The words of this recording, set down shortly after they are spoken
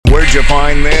Where'd you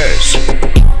find this?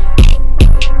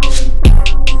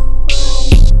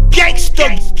 Gangsta.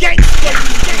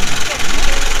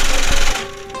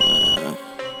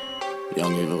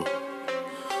 Young evil.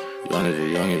 Young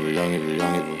evil.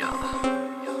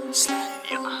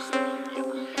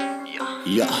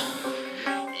 Yeah.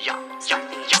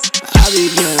 I be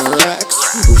getting racks.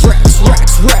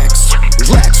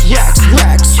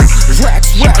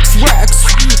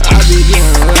 I be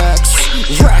getting racks.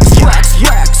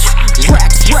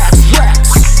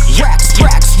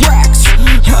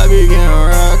 I be getting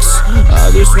racks.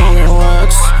 I be smoking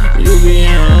wax. You be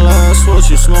in last. What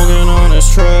you smoking on is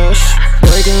trash.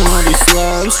 Breaking all these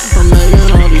slabs. I'm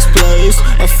making all these plays.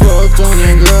 I fucked on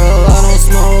your girl. I don't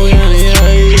smoke any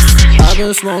haze. I've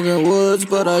been smoking woods,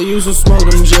 but I used to smoke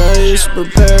them J's.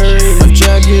 Burberry, my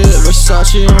jacket,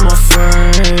 Versace on my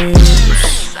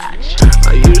frames.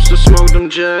 I used to smoke them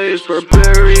J's,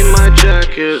 Burberry, my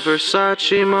jacket,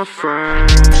 Versace, my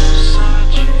frames.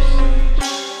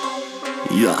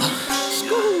 Yeah.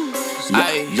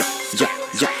 Hey,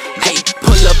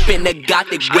 pull up in the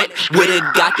gothic wet with a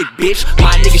gothic bitch.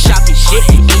 My nigga shopping shit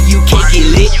and you can't get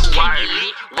lit.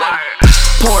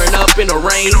 Pouring up in the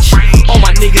range, all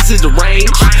my niggas is the range.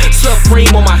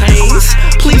 Supreme on my hands,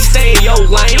 please stay in your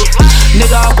lane.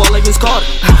 Nigga, I ball like Vince Carter.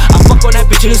 I fuck on that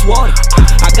bitch in this water.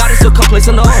 I got it so come place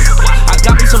on the order. I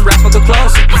got me some racks fuck a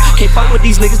closet. Can't fuck with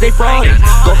these niggas, they fraudin'.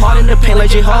 Go hard in the paint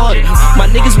like J Harden. My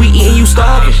niggas, we eatin', you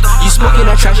starving. You smoking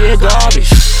that trash, yeah,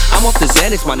 garbage. I'm off the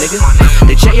Xanax, my nigga.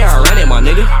 The JRN it, my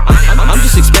nigga. I'm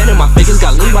just expanding my fingers.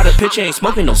 Got lean by the picture, ain't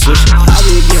smoking no switch. I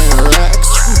be getting racks.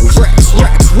 I be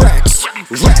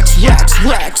getting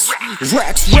racks.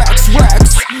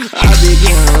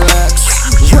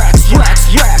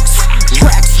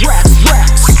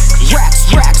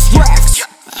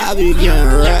 I be getting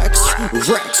racks.